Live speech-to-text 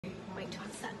do you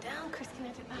want to sit down? Chris can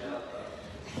edit that out.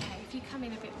 Okay, if you come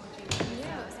in a bit more, Julie.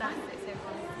 Yeah, that's it, so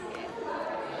everyone can see it.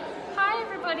 Hi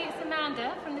everybody, it's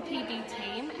Amanda from the PB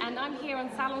team, and I'm here on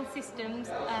Salon Systems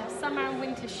Summer and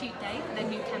Winter Shoot Day for their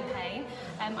new campaign.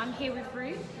 I'm here with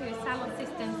Ruth, who is Salon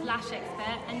Systems Lash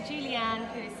Expert, and Julianne,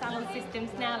 who is Salon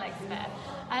Systems Nail Expert.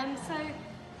 So,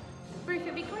 Ruth,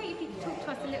 it'd be great if you could talk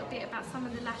to us a little bit about some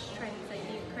of the lash trends that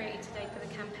you've created today for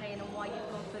the campaign and why you've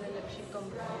gone for the looks you've gone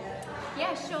for.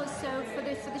 Yeah, sure. So for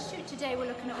the shoot today, we're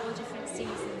looking at all different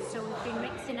seasons. So we've been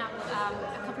mixing up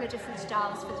a couple of different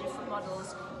styles for the different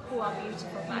models, who are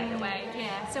beautiful, by the way.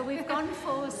 Yeah. So we've gone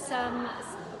for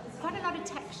quite a lot of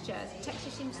texture.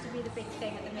 Texture seems to be the big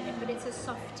thing at the minute, but it's a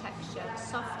soft texture,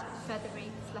 soft,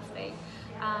 feathery, fluffy.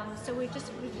 So we've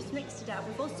just mixed it up.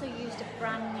 We've also used a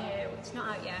brand new, it's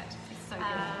not out yet,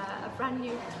 a brand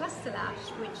new cluster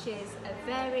lash, which is a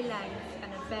vary length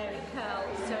and a vary curl.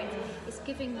 So it's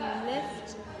giving you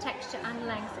lift, texture and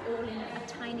length all in a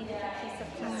tiny little piece of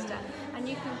cluster. And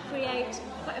you can create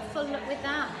quite a full look with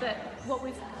that, but what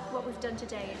we've done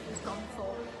today is we've gone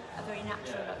for a very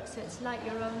natural look. So it's like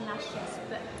your own lashes,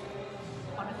 but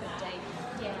on a good day.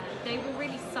 Yeah, they were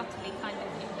really subtly kind of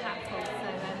impactful, so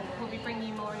we'll be bringing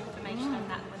you more information on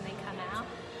that when they come out.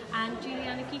 And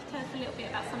Julianne, if you could tell us a little bit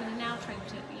about some of the nail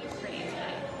trends that you've created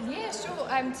today. Yeah, sure.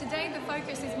 Today the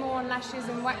focus is more on lashes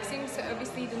and waxing, so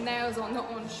obviously the nails are not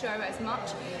on show as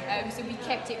much. So we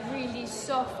kept it really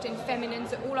soft and feminine.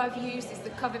 So all I've used is the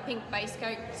Cover Pink base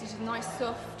coat, which is a nice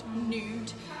soft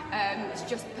nude. It's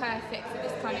just perfect for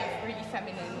this kind of really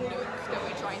feminine look that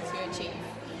we're trying to achieve.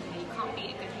 You can't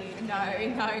beat a good nude.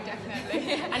 No,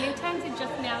 definitely. And in terms of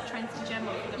just nail trends in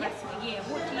general for the rest of the year,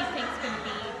 what do you think is going to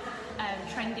be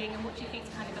trending, and what do you think is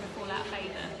kind of going to fall out of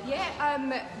favour?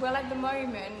 Yeah, well at the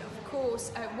moment, of course,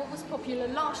 what was popular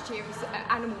last year was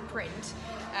animal print,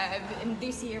 and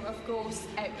this year, of course,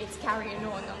 it's carrying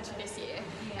on onto this year.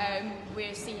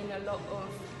 We're seeing a lot of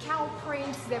cow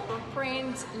print, zebra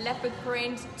print, leopard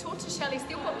print. Tortoiseshell is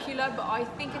still popular, but I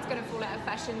think it's going to fall out of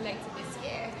fashion later this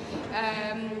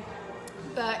year.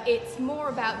 But it's more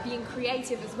about being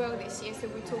creative as well this year, so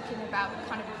we're talking about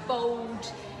kind of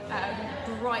bold,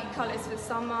 bright colours for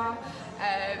summer,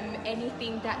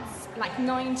 anything that's like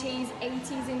 90s,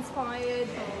 80s inspired.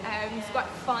 It's quite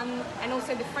fun, and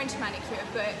also the French manicure,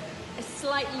 but a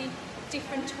slightly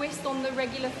different twist on the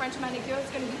regular French manicure.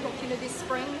 It's going to be popular this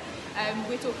spring.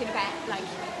 We're talking about like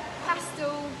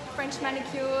pastel French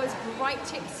manicures, bright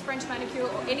tips French manicure,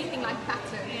 or anything like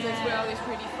patterns as well. It's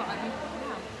really fun.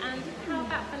 And how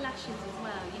about for lashes as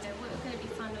well? You know, what are going to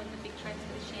be fun on the big trends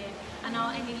for this year? And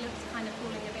are any looks kind of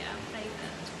falling a bit out of favour?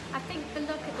 I think the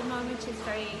look at the moment is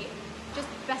just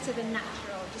better than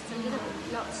natural, just a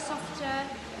lot softer,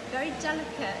 very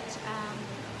delicate,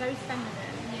 very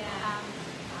feminine,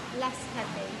 less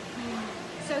heavy.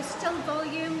 So still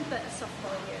volume, but soft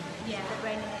volume. Yeah. But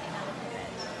reining it in a little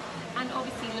bit. And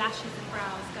obviously lashes and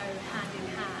brows go hand in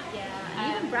hand.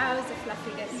 Yeah, even brows are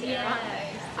fluffy this year, aren't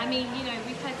they? So. I mean, you know,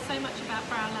 we've heard so much about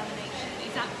brow lamination.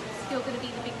 Is that still going to be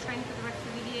the big trend for the rest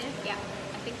of the year? Yeah,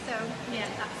 I think so.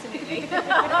 Yeah, absolutely.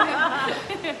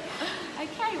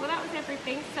 Okay, well that was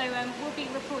everything. So we'll be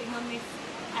reporting on this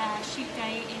shoot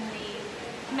day in the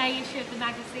May issue of the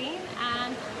magazine.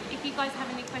 And if you guys have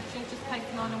any questions, just post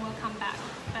them on and we'll come back.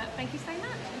 But thank you so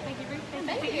much. And thank you, Ruth.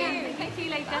 Thank you.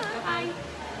 See you later. Bye. Bye.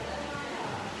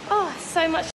 Oh, so much